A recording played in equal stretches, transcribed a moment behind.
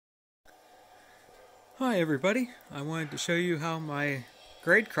Hi everybody, I wanted to show you how my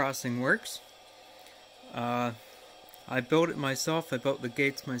grade crossing works. I built it myself, I built the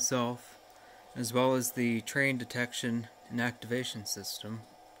gates myself, as well as the train detection and activation system.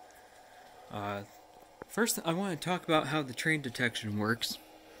 First I want to talk about how the train detection works.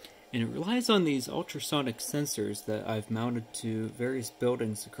 And it relies on these ultrasonic sensors that I've mounted to various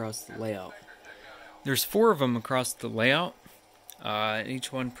buildings across the layout. There's 4 of them across the layout.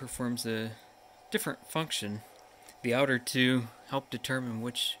 Each one performs a different function. The outer 2 help determine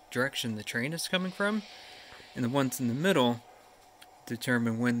which direction the train is coming from, and the ones in the middle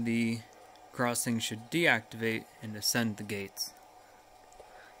determine when the crossing should deactivate and ascend the gates.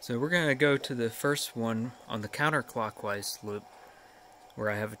 So we're going to go to the first one on the counterclockwise loop, where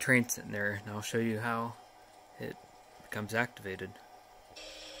I have a train sitting there, and I'll show you how it becomes activated.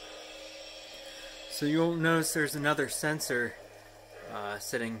 So you'll notice there's another sensor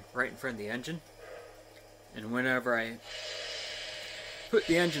sitting right in front of the engine, and whenever I put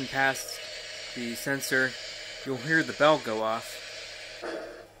the engine past the sensor, you'll hear the bell go off,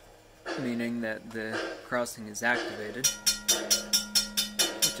 meaning that the crossing is activated,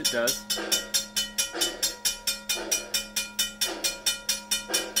 which it does.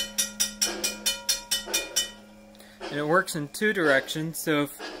 And it works in 2 directions, so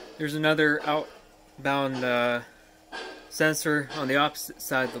if there's another outbound sensor on the opposite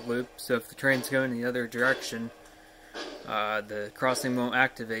side of the loop, so if the train's going the other direction, the crossing won't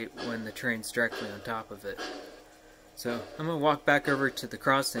activate when the train's directly on top of it. So I'm going to walk back over to the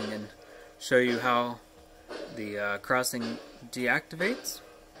crossing and show you how the crossing deactivates.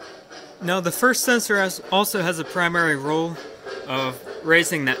 Now the first sensor also has a primary role of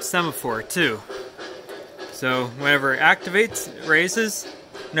raising that semaphore too. So whenever it activates, it raises.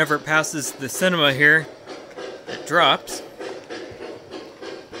 Whenever it passes the cinema here, it drops.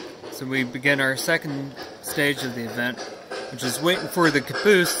 So we begin our second stage of the event, which is waiting for the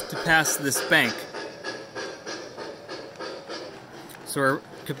caboose to pass this bank. So our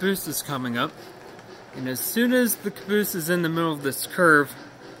caboose is coming up, and as soon as the caboose is in the middle of this curve,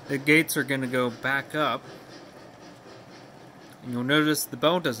 the gates are going to go back up. And you'll notice the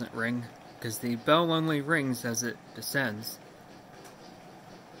bell doesn't ring, because the bell only rings as it descends.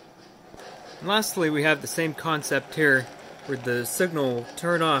 And lastly, we have the same concept here, where the signal will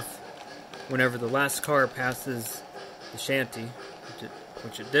turn off whenever the last car passes the shanty,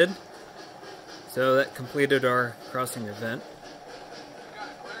 which it did. So that completed our crossing event.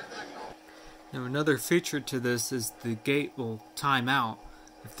 Now another feature to this is the gate will time out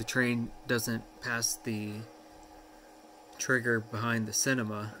if the train doesn't pass the trigger behind the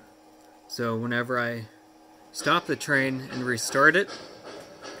cinema. So whenever I stop the train and restart it,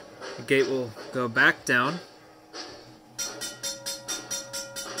 the gate will go back down.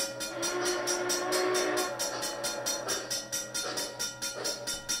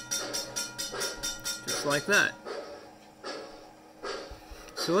 Just like that.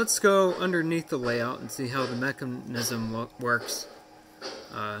 So let's go underneath the layout and see how the mechanism works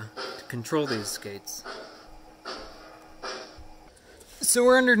to control these gates. So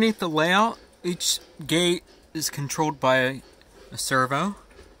we're underneath the layout. Each gate is controlled by a servo.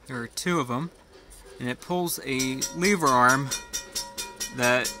 There are 2 of them, and it pulls a lever arm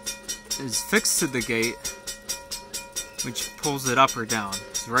that is fixed to the gate, which pulls it up or down.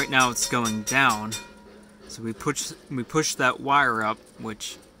 So right now it's going down, so we push that wire up,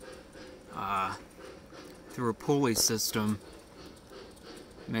 which through a pulley system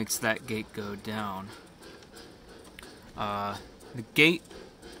makes that gate go down. The gate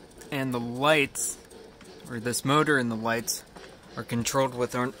and the lights, or this motor and the lights, are controlled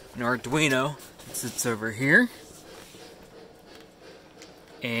with an Arduino. It sits over here.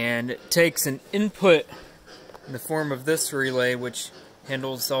 And it takes an input in the form of this relay, which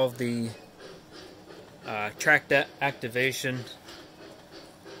handles all of the track activation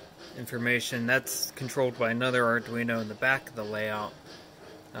information. That's controlled by another Arduino in the back of the layout.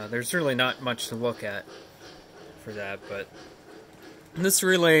 There's really not much to look at for that, but this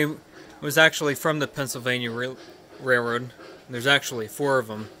relay was actually from the Pennsylvania Railroad. There's actually 4 of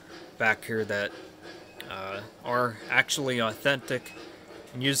them back here that are actually authentic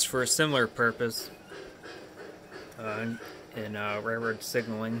and used for a similar purpose in railroad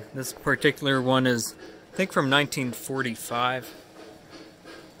signaling. This particular one is, I think, from 1945.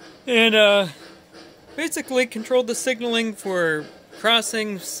 And basically controlled the signaling for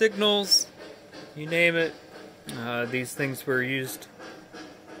crossing, signals, you name it. These things were used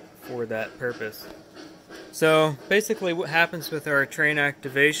for that purpose. So basically what happens with our train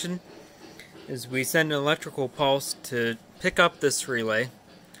activation is we send an electrical pulse to pick up this relay.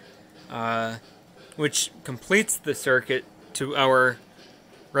 which completes the circuit to our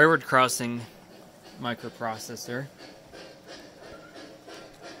railroad crossing microprocessor,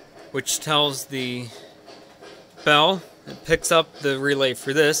 which tells the bell, it picks up the relay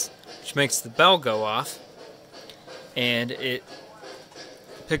for this, which makes the bell go off, and it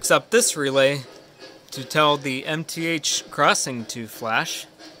picks up this relay to tell the MTH crossing to flash.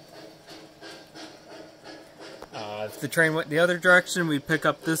 If the train went the other direction, we pick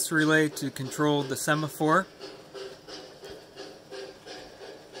up this relay to control the semaphore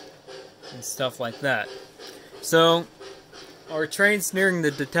and stuff like that. So our train's nearing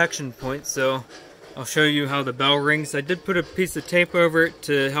the detection point, so I'll show you how the bell rings. I did put a piece of tape over it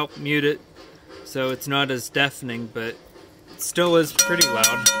to help mute it so it's not as deafening, but it still is pretty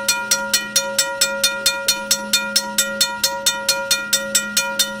loud.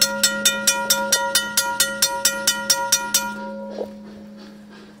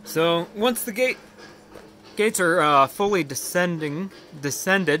 So once the gates are fully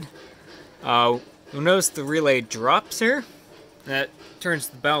descended, you'll notice the relay drops here. That turns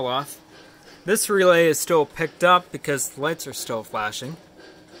the bell off. This relay is still picked up because the lights are still flashing.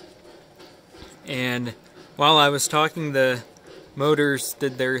 And while I was talking, the motors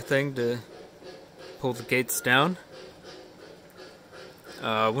did their thing to pull the gates down.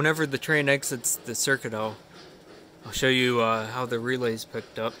 Whenever the train exits the circuit, I'll show you how the relay's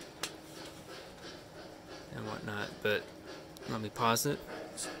picked up and whatnot, but let me pause it.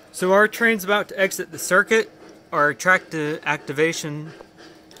 So our train's about to exit the circuit. Our track to activation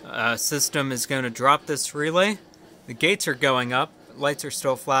system is going to drop this relay. The gates are going up, lights are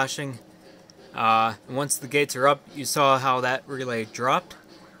still flashing. And once the gates are up, you saw how that relay dropped.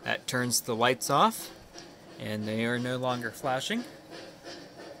 That turns the lights off, and they are no longer flashing.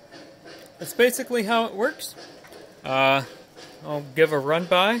 That's basically how it works. I'll give a run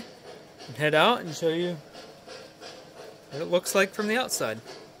by and head out and show you what it looks like from the outside.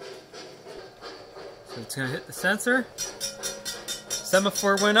 So it's going to hit the sensor.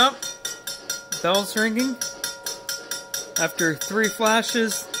 Semaphore went up. Bell's ringing. After 3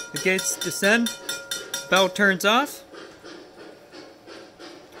 flashes, the gates descend. Bell turns off.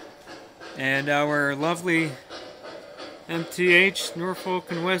 And our lovely MTH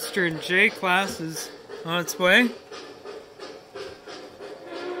Norfolk and Western J class is on its way.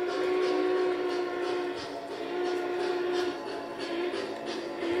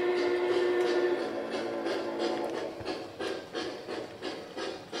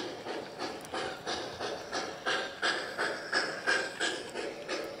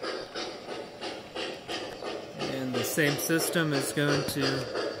 And the same system is going to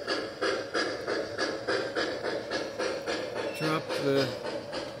drop the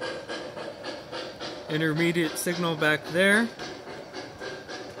intermediate signal back there.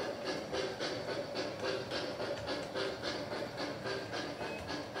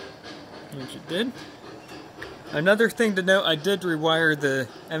 Which it did. Another thing to note, I did rewire the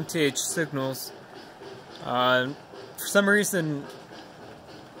MTH signals. For some reason,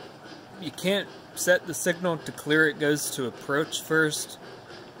 you can't set the signal to clear, it goes to approach first.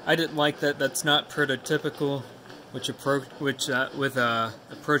 I didn't like that. That's not prototypical, with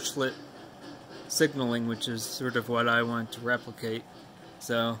approachlet signaling, which is sort of what I want to replicate.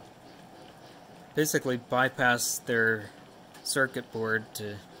 So basically bypass their circuit board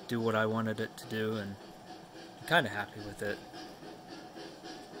to do what I wanted it to do, and I'm kind of happy with it.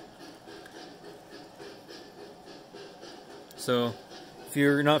 So if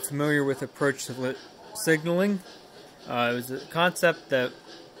you're not familiar with approachlet signaling, it was a concept that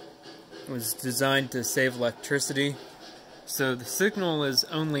was designed to save electricity. So the signal is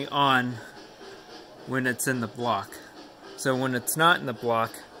only on when it's in the block. So when it's not in the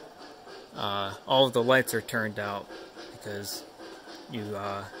block, all of the lights are turned out, because you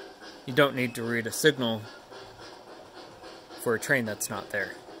don't need to read a signal for a train that's not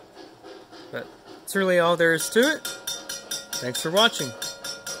there. But that's really all there is to it. Thanks for watching.